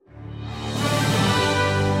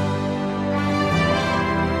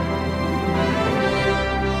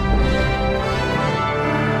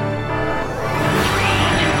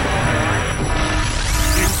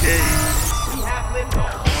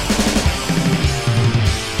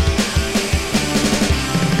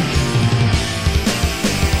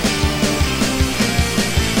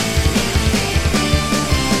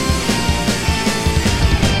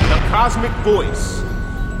Voice.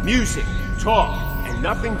 Music, talk, and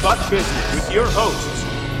nothing but business with your hosts,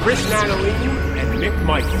 Chris Nanolini and Mick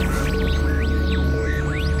Michaels.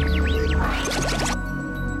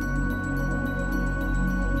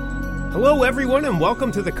 Hello everyone and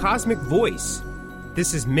welcome to the Cosmick Voice.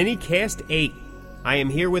 This is Minicast 8. I am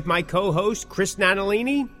here with my co-host, Chris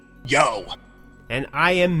Nanolini. Yo! And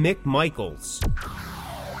I am Mick Michaels.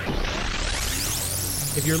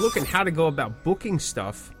 If you're looking how to go about booking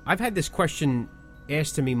stuff, I've had this question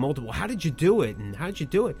asked to me multiple. How did you do it? And how did you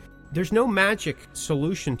do it? There's no magic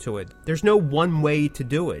solution to it. There's no one way to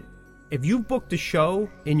do it. If you've booked a show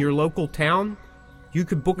in your local town, you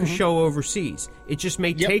could book a show overseas. It just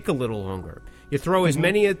may take a little longer. You throw as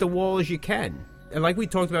many at the wall as you can. And like we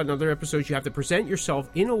talked about in other episodes, you have to present yourself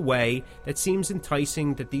in a way that seems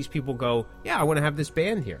enticing, that these people go, yeah, I want to have this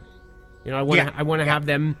band here. You know, I want to have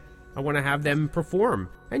them. I want to have them perform.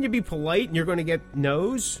 And you be polite, and you're going to get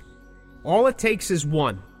no's. All it takes is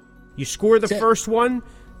one. You score the first one,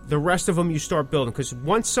 the rest of them you start building. Because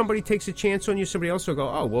once somebody takes a chance on you, somebody else will go,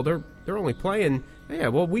 oh, well, they're only playing. Yeah,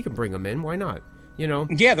 well, we can bring them in. Why not? You know?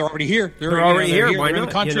 Yeah, they're already here. They're already here. Why they're not? In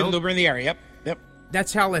the country, you know? they're in the area. Yep.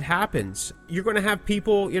 That's how it happens. You're going to have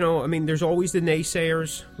people, you know, I mean, there's always the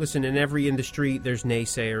naysayers. Listen, in every industry, there's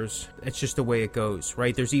naysayers. It's just the way it goes,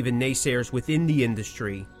 right? There's even naysayers within the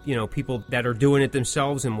industry, you know, people that are doing it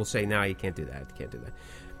themselves and will say, no, you can't do that. You can't do that.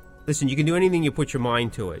 Listen, you can do anything you put your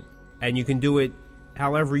mind to it, and you can do it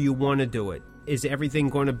however you want to do it. Is everything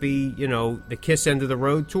going to be, you know, the Kiss End of the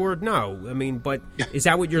Road tour? No. I mean, but is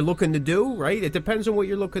that what you're looking to do, right? It depends on what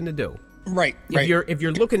you're looking to do. Right. If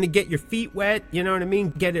you're looking to get your feet wet, you know what I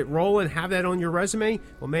mean, get it rolling, have that on your resume,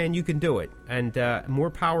 well, man, you can do it. And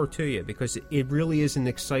more power to you, because it really is an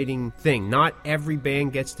exciting thing. Not every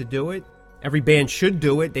band gets to do it. Every band should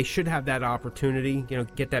do it. They should have that opportunity, you know,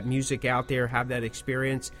 get that music out there, have that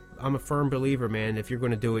experience. I'm a firm believer, man. If you're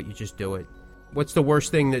going to do it, you just do it. What's the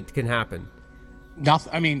worst thing that can happen?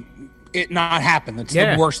 Nothing. I mean, it not happen. That's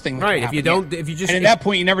the worst thing that can happen. And at that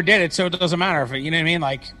point, you never did it, so it doesn't matter if it, you know what I mean?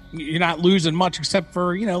 Like, you're not losing much except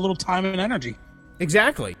for, you know, a little time and energy.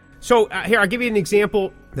 Exactly. So here, I'll give you an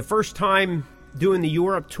example. The first time doing the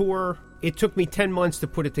Europe tour, it took me 10 months to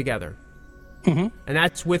put it together. And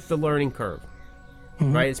that's with the learning curve,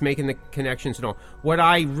 right? It's making the connections and all. What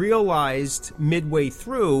I realized midway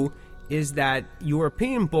through is that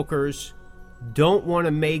European bookers don't want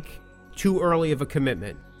to make too early of a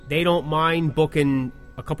commitment. They don't mind booking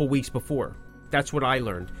a couple weeks before. That's what I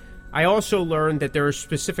learned. I also learned that there are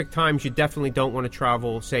specific times you definitely don't want to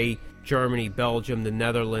travel, say Germany, Belgium, the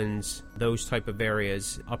Netherlands, those type of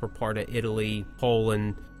areas, upper part of Italy,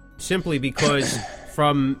 Poland, simply because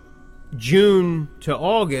from June to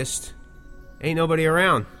August, ain't nobody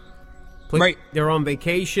around. Right. They're on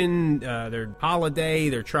vacation, they're holiday,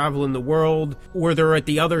 they're traveling the world, or they're at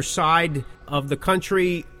the other side of the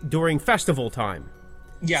country during festival time.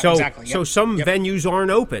 Yeah, so, exactly. So some venues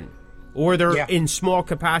aren't open, or they're in small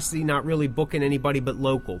capacity, not really booking anybody but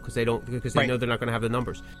local because they know they're not going to have the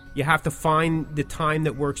numbers. You have to find the time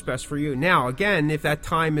that works best for you. Now, again, if that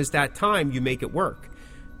time is that time, you make it work.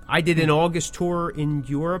 I did an August tour in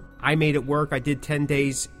Europe. I made it work. I did 10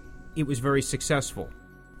 days. It was very successful.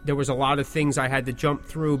 There was a lot of things I had to jump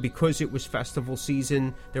through because it was festival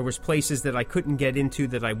season. There was places that I couldn't get into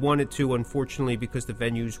that I wanted to, unfortunately, because the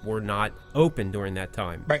venues were not open during that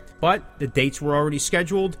time. Right. But the dates were already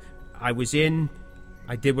scheduled. I was in.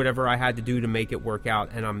 I did whatever I had to do to make it work out,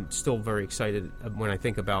 and I'm still very excited when I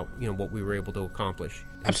think about, you know, what we were able to accomplish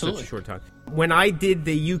in such a short time. When I did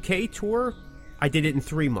the UK tour, I did it in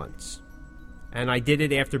 3 months. And I did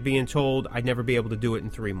it after being told I'd never be able to do it in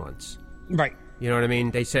 3 months. Right. You know what I mean?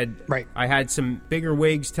 They said, I had some bigger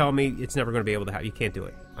wigs tell me it's never going to be able to happen. You can't do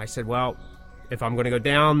it. I said, well, if I'm going to go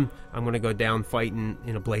down, I'm going to go down fighting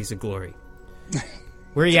in a blaze of glory.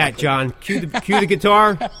 Where you at, John? Cue the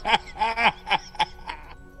guitar.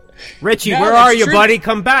 Richie, where are you, buddy?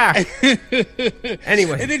 Come back.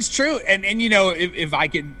 Anyway. And it's true. And you know, if I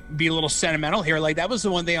could be a little sentimental here, like that was the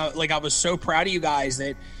one thing, I was so proud of you guys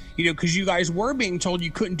that, you know, because you guys were being told you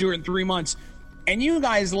couldn't do it in 3 months. And you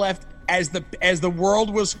guys left as the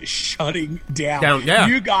world was shutting down.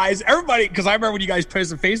 You guys, everybody, because I remember when you guys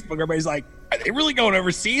posted on Facebook, everybody's like, are they really going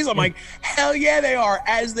overseas? I'm like, hell yeah, they are,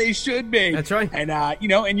 as they should be. That's right. And, you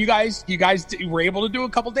know, and you guys were able to do a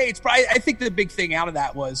couple dates. But I think the big thing out of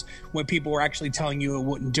that was when people were actually telling you it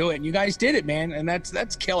wouldn't do it. And you guys did it, man. And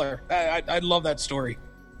that's killer. I love that story.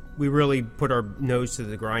 We really put our nose to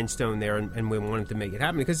the grindstone there, and we wanted to make it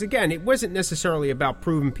happen. Because, again, it wasn't necessarily about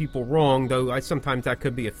proving people wrong, though sometimes that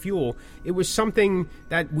could be a fuel. It was something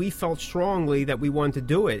that we felt strongly that we wanted to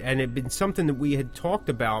do it. And it had been something that we had talked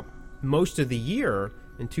about most of the year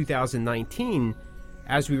in 2019,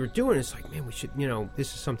 as we were doing, it's like, man, we should,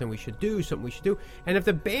 this is something we should do, something we should do. And if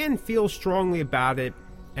the band feels strongly about it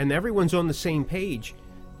and everyone's on the same page,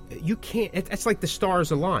 you can't, it's like the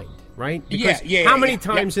stars aligned, right? Because how many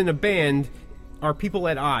times in a band are people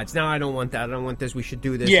at odds? No, I don't want that. I don't want this. We should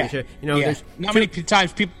do this. Yeah. We should, There's not many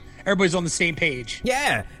times everybody's on the same page.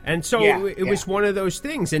 Yeah. And so it was one of those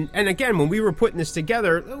things. And again, when we were putting this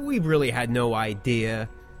together, we really had no idea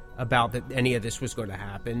about that any of this was going to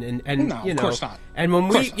happen. And no, of course not. And when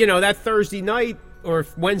we, that Thursday night or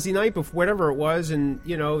Wednesday night, before whatever it was, and,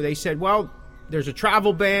 they said, well, there's a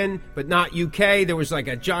travel ban, but not UK. There was like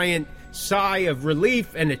a giant sigh of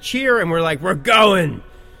relief and a cheer, and we're like, we're going.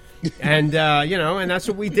 And, and that's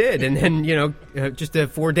what we did. And then, just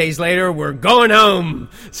 4 days later, we're going home.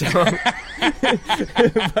 So,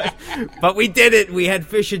 but we did it. We had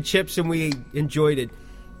fish and chips, and we enjoyed it.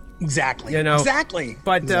 Exactly. Exactly.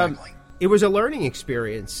 But it was a learning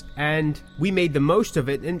experience, and we made the most of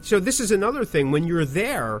it. And so this is another thing. When you're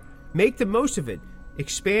there, make the most of it.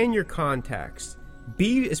 Expand your contacts.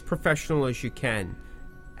 Be as professional as you can.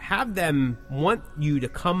 Have them want you to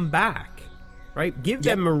come back, right? Give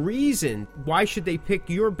them a reason. Why should they pick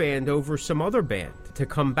your band over some other band to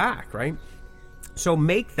come back, right? So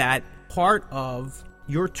make that part of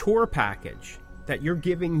your tour package, that you're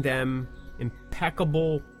giving them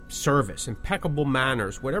impeccable service, impeccable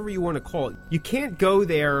manners, whatever you want to call it. You can't go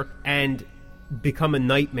there and become a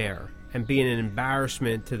nightmare and be an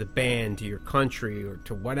embarrassment to the band, to your country, or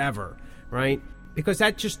to whatever, right? Because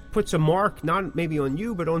that just puts a mark, not maybe on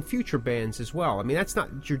you, but on future bands as well. I mean, that's not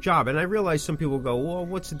your job. And I realize some people go, well,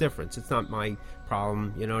 what's the difference? It's not my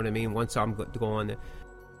problem, you know what I mean? Once I'm going,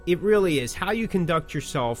 it really is. How you conduct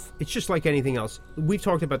yourself, it's just like anything else. We've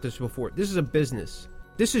talked about this before. This is a business.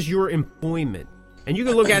 This is your employment. And you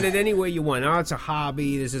can look at it any way you want. Oh, it's a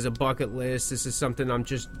hobby. This is a bucket list. This is something I'm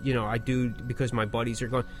just, I do because my buddies are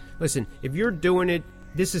going. Listen, if you're doing it,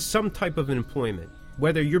 this is some type of an employment.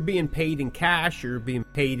 Whether you're being paid in cash, or you're being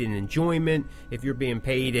paid in enjoyment, if you're being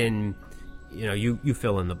paid in, you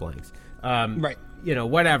fill in the blanks. Right.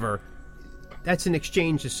 Whatever. That's an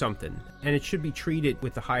exchange of something. And it should be treated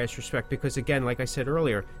with the highest respect because, again, like I said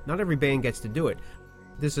earlier, not every band gets to do it.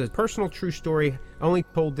 This is a personal, true story. I only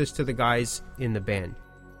told this to the guys in the band.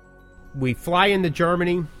 We fly into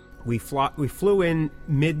Germany. We flew in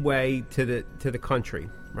midway to the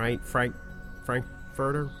country, right?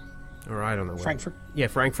 Frankfurter, or I don't know. Frankfurt. Yeah,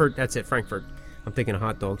 Frankfurt. That's it, Frankfurt. I'm thinking of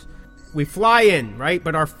hot dogs. We fly in, right?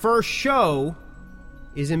 But our first show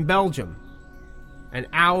is in Belgium, an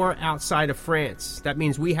hour outside of France. That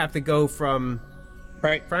means we have to go from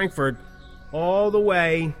Frankfurt all the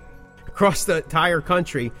way across the entire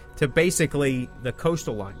country to basically the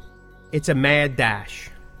coastal line. It's a mad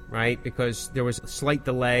dash, right? Because there was a slight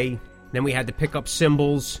delay. Then we had to pick up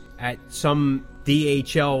cymbals at some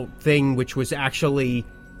DHL thing, which was actually,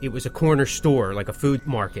 it was a corner store, like a food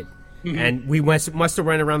market. Mm-hmm. And we must have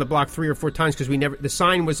run around the block 3 or 4 times because the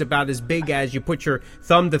sign was about as big as you put your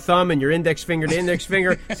thumb to thumb and your index finger to index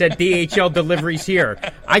finger, said DHL deliveries here.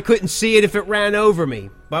 I couldn't see it if it ran over me.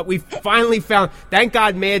 But we finally found, thank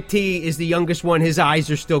God Mad T is the youngest one. His eyes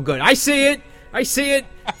are still good. I see it.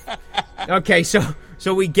 Okay, so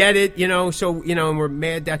we get it, and we're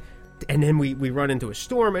mad. And then we run into a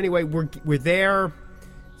storm. Anyway, we're there.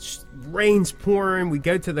 Rain's pouring. We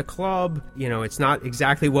go to the club. It's not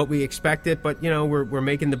exactly what we expected, but we're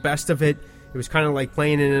making the best of it. It was kind of like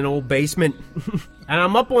playing in an old basement. And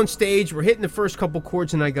I'm up on stage. We're hitting the first couple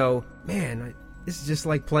chords, and I go, man, this is just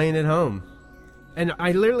like playing at home. And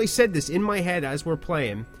I literally said this in my head as we're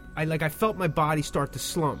playing. I felt my body start to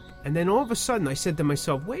slump, and then all of a sudden I said to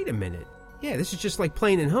myself, wait a minute, yeah, this is just like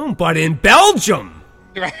playing at home, but in Belgium.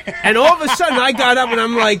 Right. And all of a sudden I got up and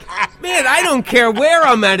I'm like, man, I don't care where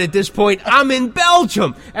I'm at this point. I'm in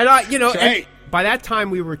Belgium. And and by that time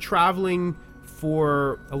we were traveling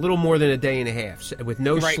for a little more than a day and a half with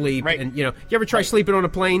no sleep. Right. And you ever try sleeping on a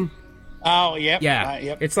plane? Oh, yep. Yeah.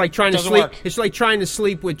 Yep. It's like trying to sleep. It's like trying to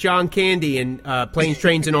sleep with John Candy and Planes,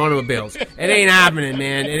 Trains, and Automobiles. It ain't happening,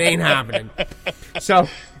 man. It ain't happening. So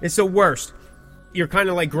it's the worst. You're kind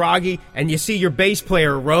of like groggy, and you see your bass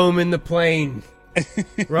player roaming the plane.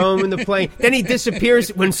 Then he disappears.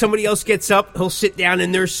 When somebody else gets up, he'll sit down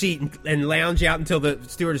in their seat and lounge out until the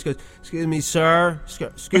stewardess goes, excuse me, sir.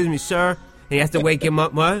 And you have to wake him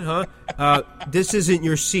up. What? Huh? This isn't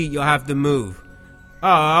your seat. You'll have to move. Oh,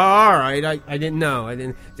 all right. I didn't know.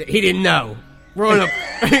 He didn't know. Growing up,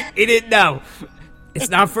 he didn't know. It's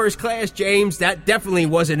not first class, James. That definitely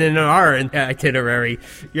wasn't in our itinerary.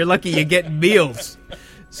 You're lucky you get meals.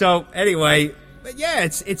 So anyway, But yeah,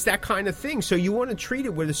 it's that kind of thing. So you want to treat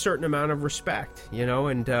it with a certain amount of respect,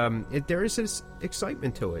 and there is this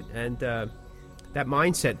excitement to it, and that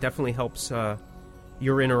mindset definitely helps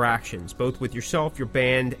your interactions, both with yourself, your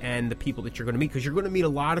band, and the people that you're going to meet, because you're going to meet a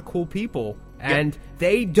lot of cool people, and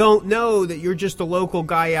they don't know that you're just a local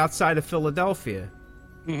guy outside of Philadelphia,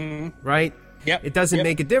 right? Yep. It doesn't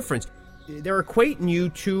make a difference. They're equating you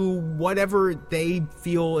to whatever they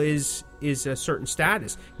feel is a certain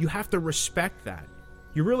status. You have to respect that.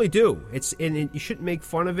 You really do. You shouldn't make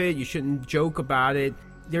fun of it. You shouldn't joke about it.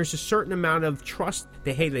 There's a certain amount of trust.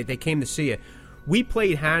 They came to see you. We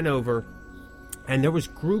played Hanover, and there was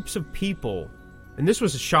groups of people, and this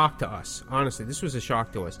was a shock to us. Honestly, this was a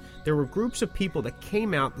shock to us. There were groups of people that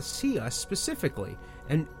came out to see us specifically,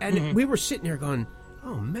 and we were sitting there going,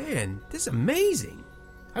 "Oh man, this is amazing."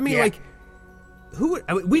 I mean,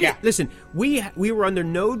 listen. We were under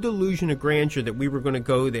no delusion of grandeur that we were going to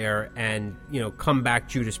go there and come back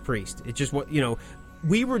Judas Priest. It just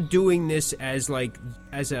we were doing this as I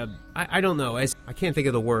can't think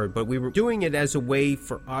of the word, but we were doing it as a way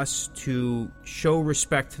for us to show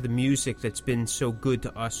respect to the music that's been so good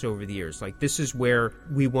to us over the years. Like, this is where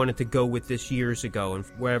we wanted to go with this years ago, and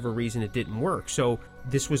for whatever reason it didn't work. So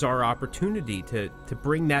this was our opportunity to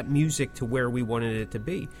bring that music to where we wanted it to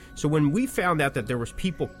be. So when we found out that there was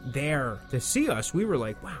people there to see us, we were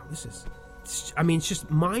like, wow, it's just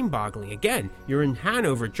mind-boggling. Again, you're in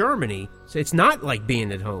Hanover, Germany, so it's not like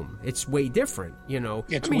being at home. It's way different,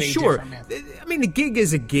 It's way sure. Different, man. I mean, the gig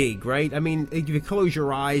is a gig, right? I mean, if you close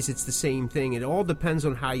your eyes, it's the same thing. It all depends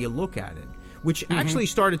on how you look at it, which actually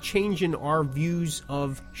started changing our views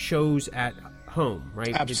of shows at home,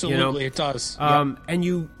 right? Absolutely, it does. And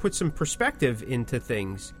you put some perspective into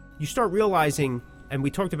things. You start realizing, and we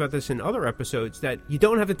talked about this in other episodes, that you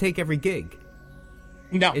don't have to take every gig.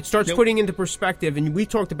 No. It starts putting into perspective, and we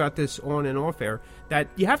talked about this on and off air, that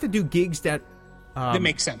you have to do gigs that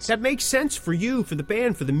make sense. That makes sense for you, for the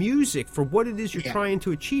band, for the music, for what it is you're trying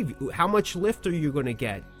to achieve. How much lift are you going to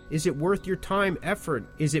get? Is it worth your time, effort?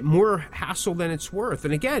 Is it more hassle than it's worth?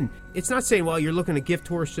 And again, it's not saying, well, you're looking a gift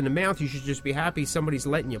horse in the mouth, you should just be happy somebody's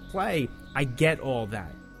letting you play. I get all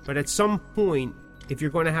that. But at some point, if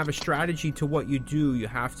you're going to have a strategy to what you do, you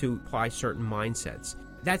have to apply certain mindsets.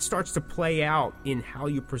 That starts to play out in how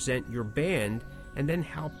you present your band, and then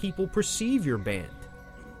how people perceive your band.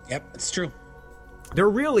 Yep, it's true. There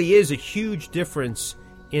really is a huge difference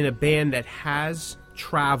in a band that has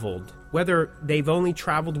traveled, whether they've only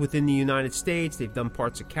traveled within the United States, they've done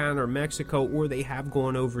parts of Canada or Mexico, or they have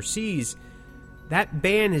gone overseas. That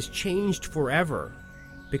band has changed forever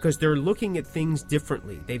because they're looking at things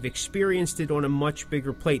differently. They've experienced it on a much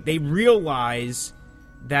bigger plate. They realize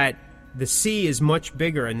that the sea is much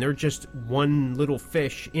bigger and they're just one little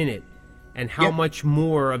fish in it, and how much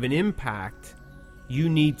more of an impact you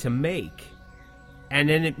need to make. And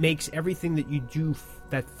then it makes everything that you do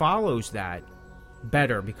that follows that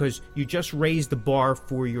better, because you just raise the bar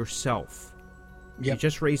for yourself. You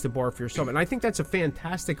just raise the bar for yourself. And I think that's a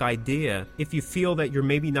fantastic idea if you feel that you're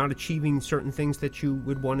maybe not achieving certain things that you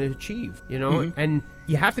would want to achieve, And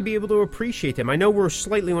you have to be able to appreciate them. I know we're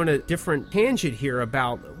slightly on a different tangent here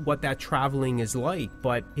about what that traveling is like,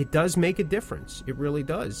 but it does make a difference. It really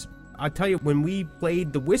does. I'll tell you, when we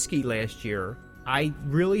played the Whiskey last year, I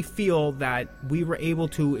really feel that we were able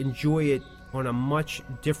to enjoy it on a much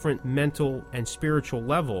different mental and spiritual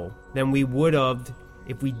level than we would have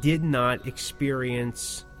if we did not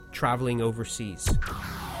experience traveling overseas.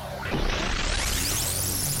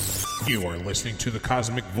 You are listening to The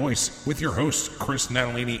Cosmick Voice with your hosts, Chris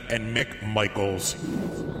Natalini and Mick Michaels.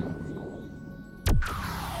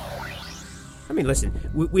 I mean, listen,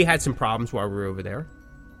 we had some problems while we were over there.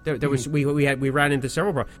 We ran into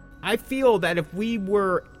several problems. I feel that if we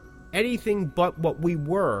were anything but what we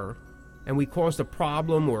were, and we caused a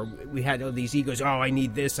problem, or we had these egos, I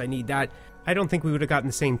need this, I need that, I don't think we would have gotten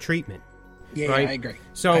the same treatment. Yeah, right? I agree.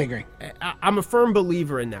 So I agree. I'm a firm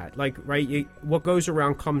believer in that. Like, right, what goes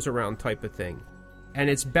around comes around type of thing. And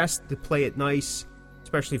it's best to play it nice,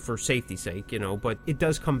 especially for safety's sake, but it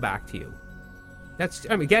does come back to you. That's,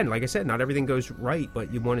 again, like I said, not everything goes right,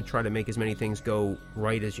 but you want to try to make as many things go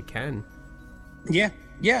right as you can. Yeah.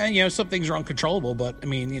 Yeah, and, some things are uncontrollable, but,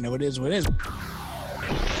 it is what it is.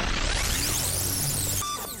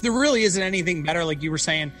 There really isn't anything better, like you were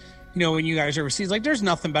saying, when you guys are overseas, like, there's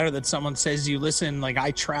nothing better that someone says to you, listen, like,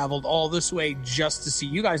 I traveled all this way just to see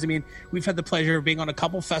you guys. We've had the pleasure of being on a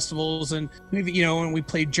couple festivals, and when we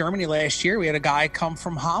played Germany last year, we had a guy come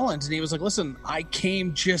from Holland, and he was like, listen, I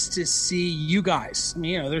came just to see you guys.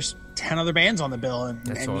 There's 10 other bands on the bill, and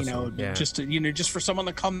awesome. you know, Yeah. just for someone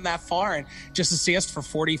to come that far and just to see us for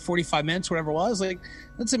 45 minutes, whatever it was, like,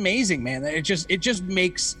 that's amazing, man. It just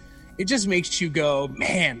makes you go,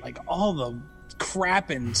 man, like all the crap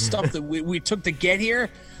and stuff that we took to get here,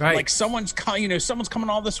 right? Like someone's coming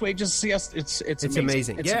all this way just to see us. It's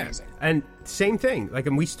amazing. It's amazing. And same thing, like,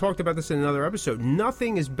 and we talked about this in another episode,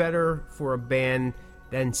 nothing is better for a band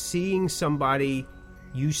than seeing somebody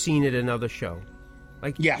you've seen at another show.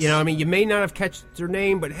 Like, yes. You know, I mean, you may not have catched their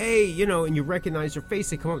name, but hey, you know, and you recognize their face,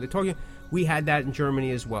 they come up, they talk to you. We had that in Germany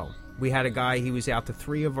as well. We had a guy, he was out to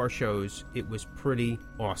 3 of our shows. It was pretty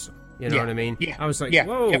awesome. You know what I mean? Yeah. I was like,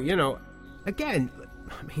 whoa, you know, again,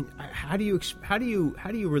 I mean, how do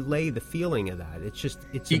you relay the feeling of that? It's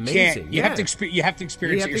amazing. Can't. You have to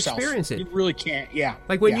experience it yourself. Experience it. You really can't. Yeah.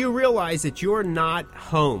 Like when you realize that you're not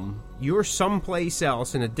home, you're someplace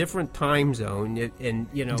else in a different time zone, and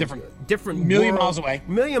you know, different million world,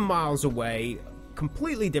 miles away,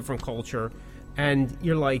 completely different culture, and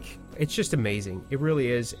you're like, it's just amazing. It really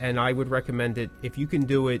is, and I would recommend it. If you can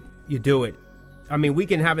do it, you do it. I mean, we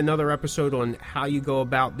can have another episode on how you go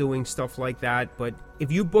about doing stuff like that, but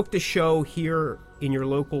if you booked a show here in your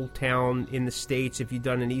local town in the States, if you've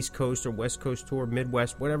done an East Coast or West Coast tour,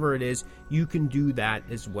 Midwest, whatever it is, you can do that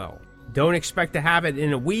as well. Don't expect to have it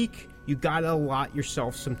in a week. You got to allot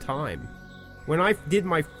yourself some time. When I did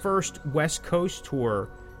my first West Coast tour,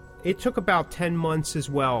 it took about 10 months as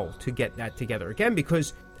well to get that together. Again,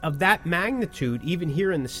 because of that magnitude, even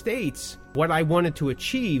here in the States, what I wanted to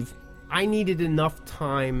achieve, I needed enough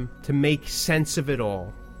time to make sense of it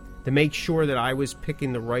all, to make sure that I was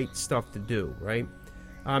picking the right stuff to do, right?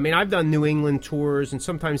 I mean, I've done New England tours, and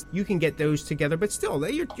sometimes you can get those together, but still,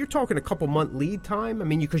 you're talking a couple-month lead time. I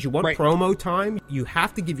mean, because you want promo time, you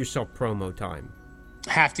have to give yourself promo time.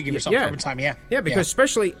 Have to give yourself promo time, yeah. Yeah, because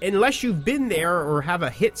especially unless you've been there or have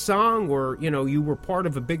a hit song or, you know, you were part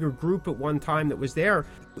of a bigger group at one time that was there,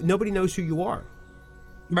 nobody knows who you are.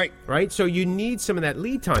 Right? So you need some of that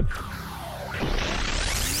lead time.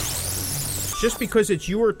 Just because it's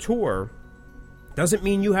your tour doesn't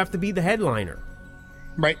mean you have to be the headliner.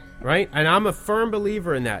 Right? And I'm a firm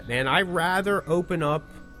believer in that, man. I'd rather open up.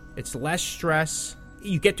 It's less stress.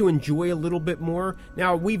 You get to enjoy a little bit more.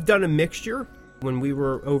 Now, we've done a mixture when we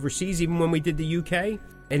were overseas, even when we did the UK,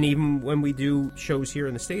 and even when we do shows here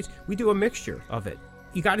in the States, we do a mixture of it.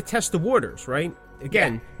 You got to test the waters, right?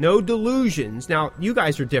 Again, no delusions. Now, you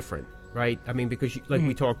guys are different, right? I mean, because like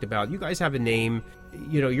we talked about, you guys have a name.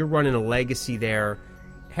 You know, you're running a legacy there.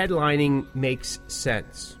 Headlining makes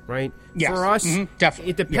sense, right? Yes. For us,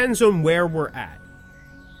 definitely. It depends on where we're at,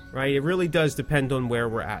 right? It really does depend on where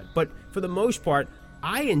we're at. But for the most part,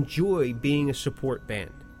 I enjoy being a support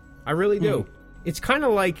band. I really do. It's kind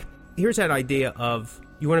of like, here's that idea of,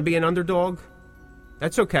 you want to be an underdog?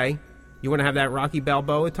 That's okay. You want to have that Rocky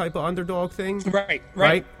Balboa type of underdog thing?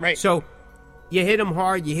 Right. So you hit them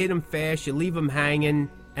hard, you hit them fast, you leave them hanging,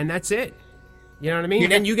 and that's it. You know what I mean?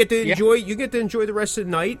 And then you get to enjoy the rest of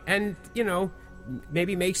the night, and you know,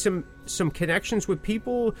 maybe make some connections with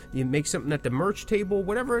people. You make something at the merch table,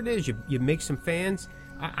 whatever it is. You make some fans.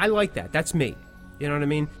 I like that. That's me. You know what I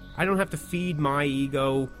mean? I don't have to feed my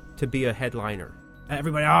ego to be a headliner.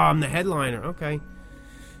 Everybody, I'm the headliner. Okay.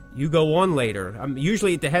 You go on later. I'm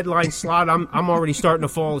usually at the headline slot. I'm already starting to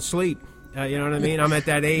fall asleep. You know what I mean? I'm at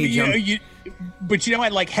that age. But you know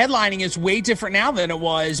what? Like, headlining is way different now than it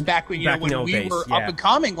was back when we were up and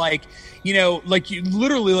coming. Like, you know, like you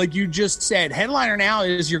literally, like you just said, headliner now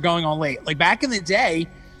is you're going on late. Like back in the day,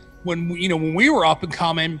 when we were up and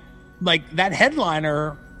coming, like that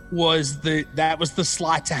headliner was the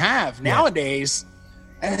slot to have. Nowadays,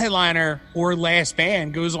 a headliner or last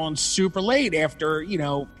band goes on super late after,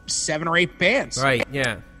 7 or 8 bands. Right,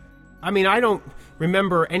 yeah. I mean, I don't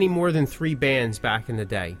remember any more than 3 bands back in the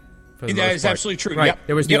day. That is absolutely true. Right. Yep.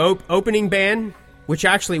 There was the opening band, which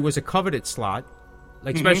actually was a coveted slot.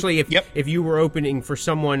 Like, especially if you were opening for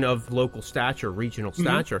someone of local stature, regional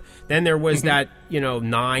stature. Then there was that, 9,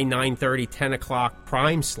 9:30, 10 o'clock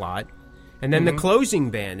prime slot. And then the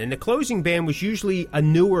closing band. And the closing band was usually a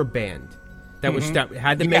newer band that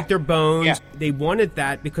had to make their bones. Yeah. They wanted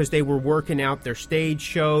that because they were working out their stage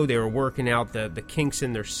show. They were working out the kinks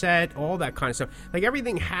in their set, all that kind of stuff. Like,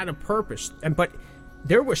 everything had a purpose. But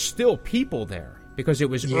there were still people there because it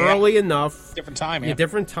was early enough. Different time,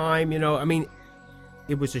 different time, I mean,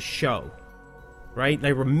 it was a show, right?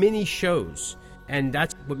 There were mini shows. And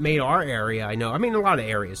that's what made our area, I know. I mean, a lot of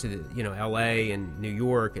areas, L.A. and New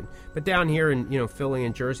York. But down here in, Philly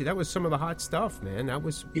and Jersey, that was some of the hot stuff, man. That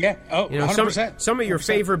was... Yeah, 100%. Some of your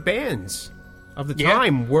favorite bands of the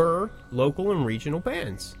time were local and regional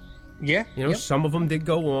bands. Yeah. You know, some of them did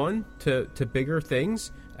go on to bigger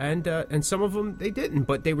things, and some of them they didn't,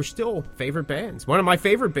 but they were still favorite bands. One of my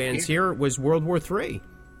favorite bands here was World War III.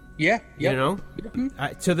 Yeah. You know,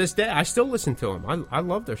 to this day, I still listen to them. I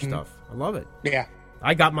love their stuff. I love it. Yeah.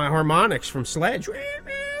 I got my harmonics from Sledge. You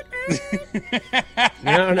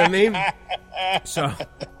know what I mean? So,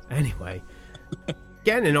 anyway.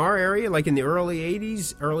 Again, in our area, like in the early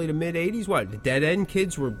 80s, early to mid 80s, the Dead End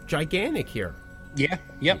Kids were gigantic here. Yeah,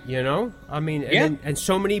 yep. You know? I mean, and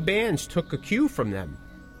so many bands took a cue from them.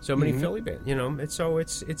 So many Philly bands, you know?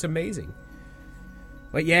 It's amazing.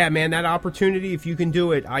 But yeah, man, that opportunity, if you can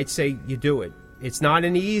do it, I'd say you do it. It's not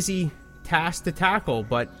an easy task to tackle,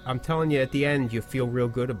 but I'm telling you, at the end, you feel real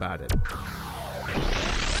good about it.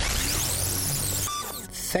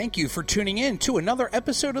 Thank you for tuning in to another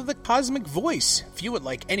episode of The Cosmic Voice. If you would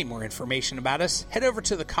like any more information about us, head over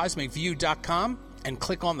to thecosmicview.com and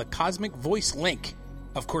click on the Cosmic Voice link.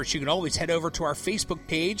 Of course, you can always head over to our Facebook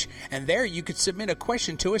page, and there you could submit a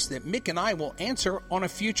question to us that Mick and I will answer on a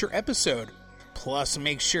future episode. Plus,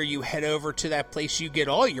 make sure you head over to that place you get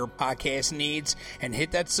all your podcast needs and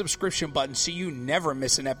hit that subscription button so you never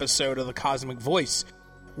miss an episode of The Cosmic Voice.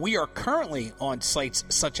 We are currently on sites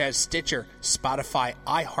such as Stitcher, Spotify,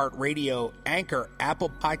 iHeartRadio, Anchor, Apple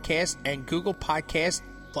Podcast, and Google Podcast,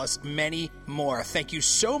 plus many more. Thank you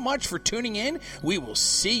so much for tuning in. We will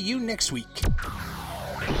see you next week.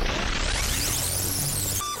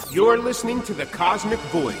 You're listening to The Cosmic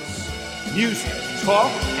Voice. Music, talk,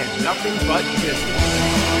 and nothing but business.